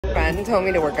friend told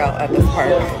me to work out at this park.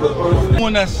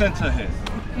 One that center hit.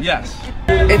 Yes.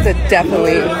 It's a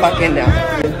definitely fucking no.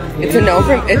 It's a no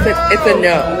from it's a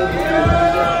no.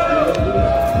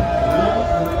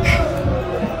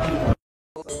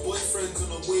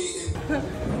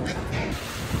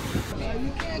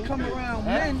 You can't come around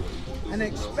men and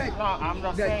expect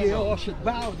that they all should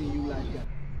bow to you like that.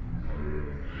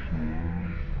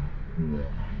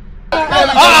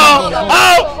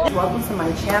 Welcome to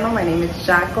my channel. My name is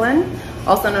Jacqueline,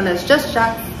 also known as Just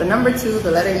Jack, the number 2,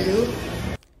 the letter U.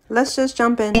 Let's just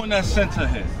jump in. One that center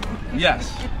hit.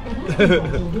 Yes.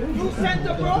 You sent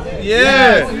her, bro?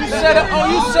 Yeah. You set her,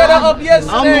 you set her up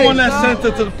yesterday. I'm the one that sent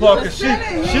her to the park. She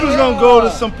was gonna go to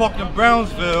some park in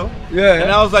Brownsville. Yeah.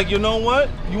 And I was like, you know what?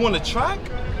 You want a track?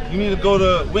 You need to go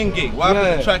to Wingate. Why?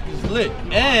 Because the track is lit.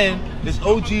 And there's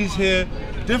OGs here,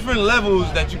 different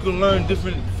levels that you can learn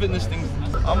different fitness things.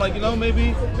 I'm like, you know,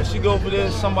 maybe if she go over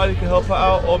there, somebody can help her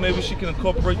out, or maybe she can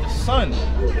incorporate the sun.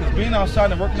 Because being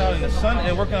outside and working out in the sun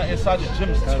and working out inside the gym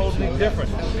is totally different.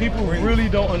 People really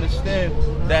don't understand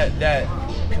that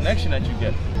connection that you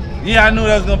get. Yeah, I knew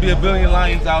there was gonna be a billion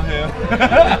lions out here.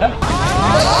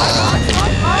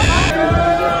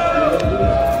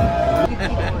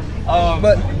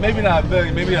 But maybe not a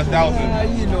billion, maybe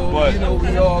 1,000. You know,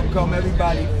 we all come,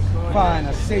 everybody find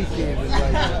a safe haven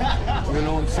like that. You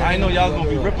know what I'm saying? I know y'all gonna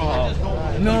be ripping her.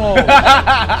 No, she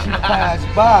passed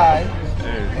by,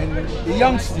 and the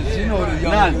youngsters, you know the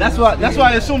youngsters. Nah, that's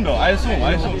why I assume though. I assume,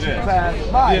 she yeah.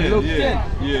 passed by, looked in.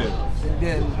 Yeah. And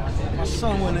then my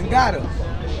son went and got her.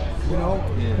 You know,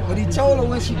 but he told her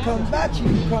when she comes back, she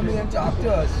can come here and talk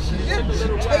to us. She didn't. She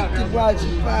taped it while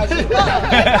she passed it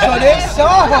by. So they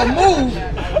saw her move.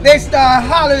 They started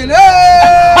hollering,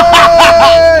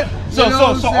 hey! So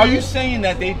are you saying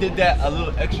that they did that a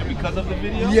little extra because of the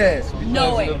video? Yes.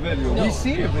 No way. The video. We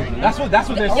see the video. That's what they're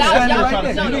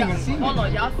saying. Hold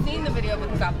on, y'all seen the video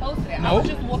because I posted it. I was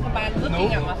just walking by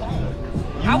looking at my phone.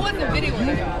 I wasn't videoing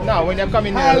it. No, when you're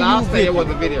coming here last day, it was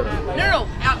a video. No,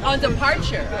 on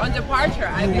departure.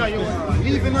 I No, you were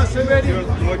leaving us already?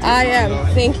 I am.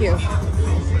 Thank you.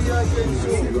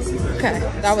 Okay,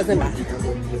 that wasn't bad.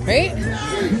 Right?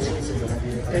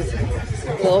 There's a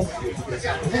little.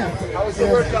 How was the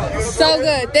workout? So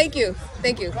good. Thank you.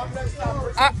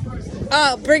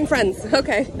 Bring friends.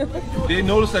 Okay. They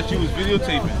noticed that you was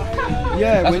videotaping.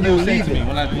 Yeah, That's when what you they were were saying to me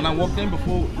leaving. when I walked in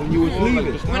before When you was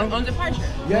leaving. on departure.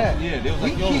 Yeah. Yeah, they was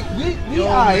like, yo, we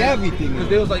eye everything. Because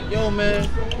they was like, yo, man,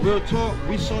 real talk.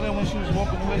 We saw that when she was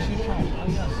walking away, she was trying.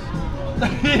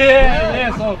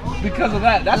 yeah. So because of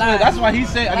that, that's why he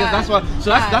said. I guess that's why. So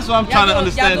that's what I'm trying to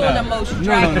understand Y'all now. doing the most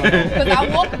No. because I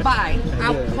walked by.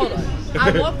 Hold on.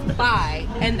 I walked by,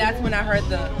 and that's when I heard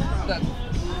the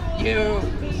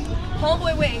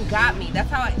homeboy went and got me. That's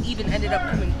how I even ended up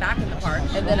coming back in the park.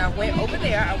 And then I went over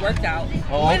there. I worked out.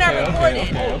 When I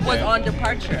recorded was on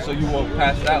departure. So you walked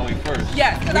past that way first.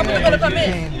 Yes, because I wasn't gonna come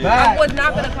in. I was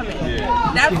not gonna come in.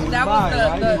 Yeah. That was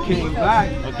the You came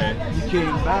back. Okay. You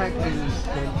came back and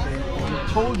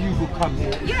he told you to come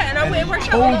here. Yeah, and I went and worked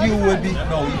out. He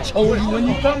told you when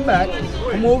you come back,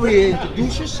 come over here,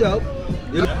 introduce yourself.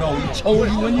 No, he told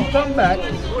you when you come back,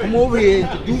 come over here,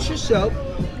 introduce yourself.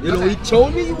 You know, he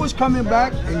told me you was coming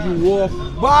back, and you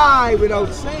walked by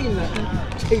without saying nothing.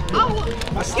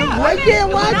 I stood right there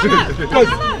watching because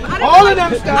all of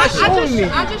them started showing me.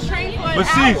 I just trained for an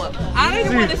hour. I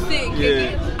didn't want to sit and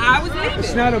kick it. I was leaving.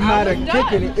 It's not a matter of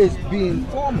kicking it; it's being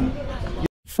formal.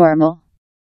 Formal.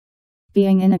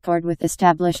 Being in accord with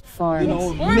established forms. You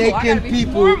know, making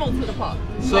people. Formal to the park.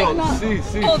 So,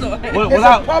 see. Hold on. It's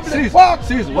a public park.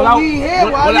 Why you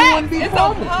wouldn't be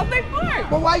formal? It's a public park.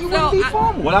 But why you wouldn't be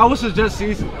formal? What I would suggest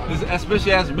is,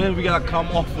 especially as men, we gotta come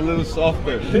off a little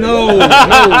softer. No.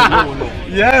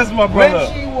 Yes, my brother.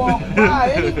 When she walked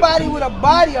by, anybody with a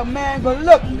body, a man, but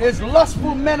look, there's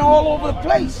lustful men all over the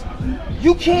place.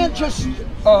 You can't just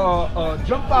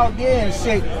jump out there and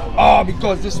say, oh,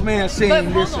 because this man's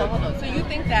saying this. Hold on. So you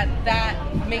think that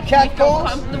makes me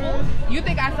Catcalls? feel comfortable? You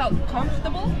think I felt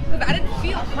comfortable? Because I didn't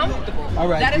feel comfortable. All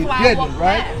right, that is you why didn't, I walked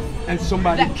right? past. And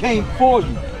somebody came for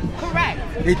you. Correct.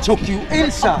 They took you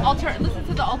inside. Listen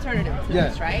to the alternative to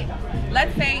this, right?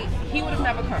 Let's say he would have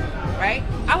never come, right?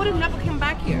 I would have never come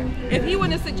back here. If he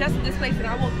would have suggested this place and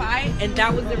I walked by and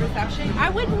that was the reception, I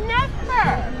would never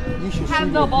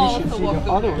have the balls to walk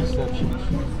through. Other receptions.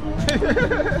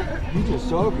 You just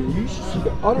talking. You should see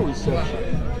the other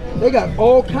reception. They got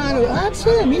all kind of. That's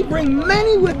him. He bring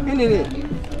many women in it.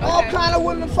 All kind of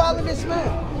women follow this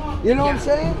man. You know what I'm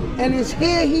saying? And it's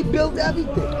here he built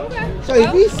everything. Okay. So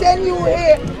if he send you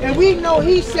here, and we know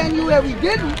he send you here, we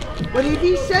didn't. But if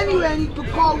he send you here, he could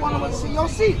call one of us and say, yo,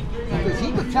 see, Because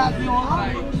he could tap you on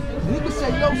her. And he could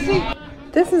say, yo, see.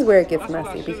 This is where it gets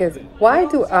messy because why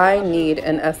do I need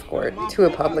an escort to a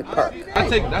public park?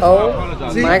 Oh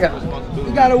my God.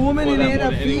 You got a woman in there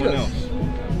that feeds us.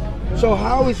 So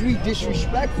how is we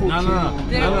disrespectful to you?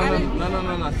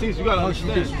 No. See, you gotta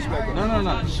understand. No.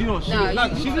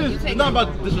 It's not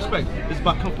about disrespect. It's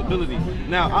about comfortability.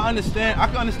 Now, I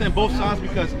can understand both sides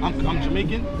because I'm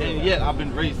Jamaican and yet I've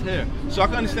been raised here. So I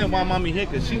can understand why mommy here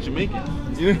because she's Jamaican.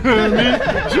 You know what I mean?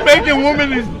 Jamaican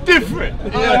woman is different.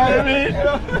 You know what I mean?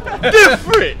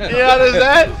 Different. You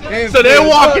understand? So they're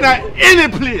walking at any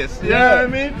place. You know what I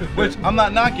mean? Which I'm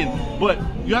not knocking, but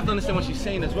you have to understand what she's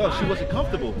saying as well. She wasn't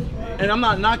comfortable. And I'm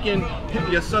not knocking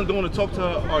your son don't want to talk to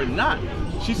her or not.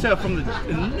 She said from the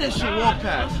initial walk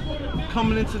past,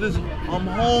 coming into this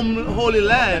holy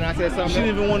land, Can I say something? she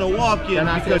didn't even want to walk in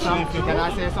because she didn't feel Can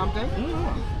I say something?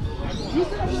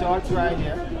 Shorts right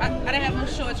here. I didn't have no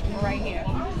shorts right here.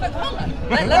 But hold on.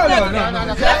 No.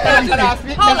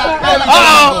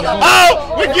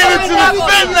 Oh, we get into the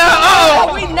fit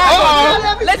now. We not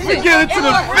gonna listen. We get into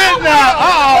the fit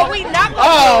now. What we not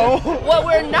gonna do. What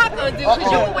we're not gonna do, because you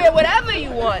can wear whatever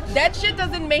you want. That shit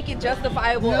doesn't make it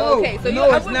justifiable. Okay, so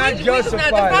it's not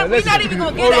justifiable. We're not even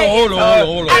gonna get Hold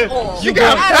on. You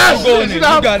got passion. You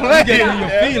got in your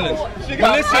feelings.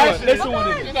 Listen what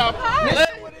it is.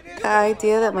 The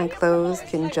idea that my clothes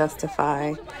can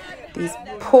justify these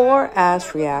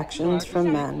poor-ass reactions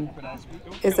from men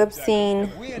is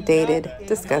obscene, dated,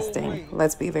 disgusting.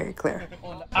 Let's be very clear.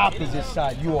 On the opposite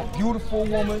side, you're a beautiful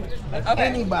woman.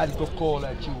 Anybody could call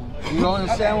that you. You know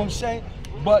what I'm saying?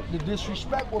 But the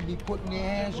disrespect will be putting their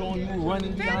hands on you,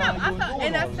 running behind you.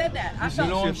 And I said that. I felt,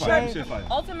 you know what I'm saying?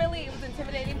 ultimately it was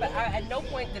intimidating, but at no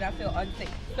point did I feel unsafe.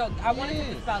 So I wanted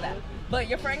to dispel that. But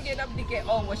your friend getting up to get,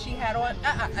 what she had on?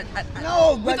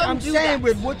 No, but I'm saying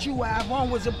with what you have on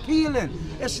was appealing.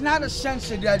 It's not a sense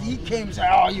that he came and said,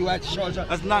 oh, you had shorts on.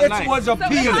 That's not nice. It was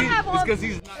appealing. It's because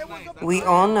he's not nice. We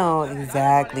all know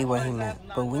exactly what he meant.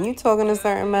 But when you're talking to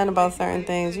certain men about certain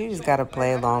things, you just gotta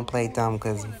play along, play dumb,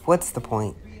 because what's the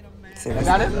point? Seriously.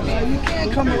 You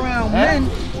can't come around men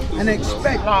and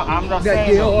expect that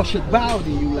they all should bow to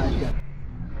you like that.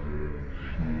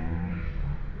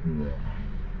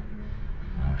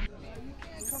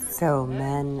 So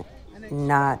men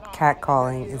not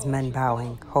catcalling is men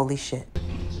bowing. Holy shit.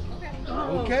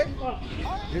 Okay?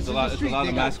 This is the street.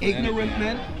 They got ignorant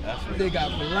men. They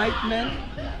got polite men.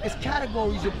 It's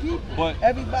categories of people. But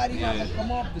everybody doesn't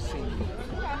come off the same.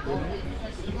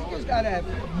 You just gotta have.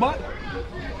 But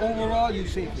overall, you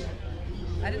safe.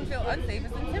 I didn't feel unsafe.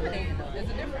 It's intimidating though. There's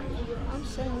a difference. I'm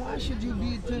saying, why should you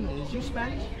be intimidated? Is you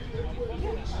Spanish?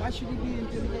 Why should you be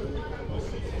intimidated?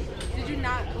 Did you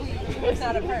not? You must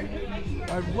not have heard it.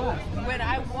 Or what? When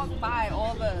I walked by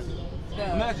all the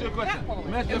That's your question.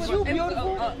 Is you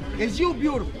beautiful? Is you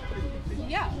beautiful?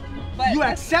 Yeah. But you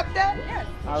accept that? Yeah.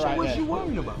 So what you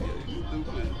worrying about?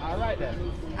 All right then.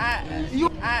 You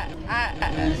don't are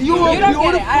get beautiful.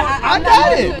 it. I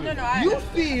got it. No, you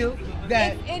feel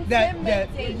that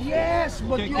yes,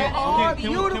 but you are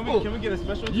beautiful. Can we get a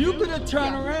special? You could have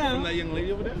turned around. From that young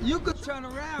lady over there? You could turn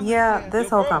around. Yeah, this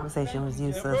whole conversation was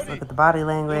useless. Look at the body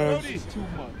language,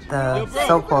 the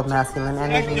so-called masculine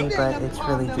energy, but it's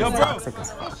really just toxic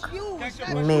as fuck.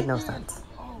 It made no sense.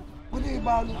 What are you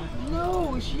about?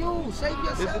 No, it's you. Save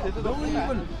yourself. Don't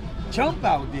even jump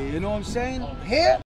out there. You know what I'm saying? Here.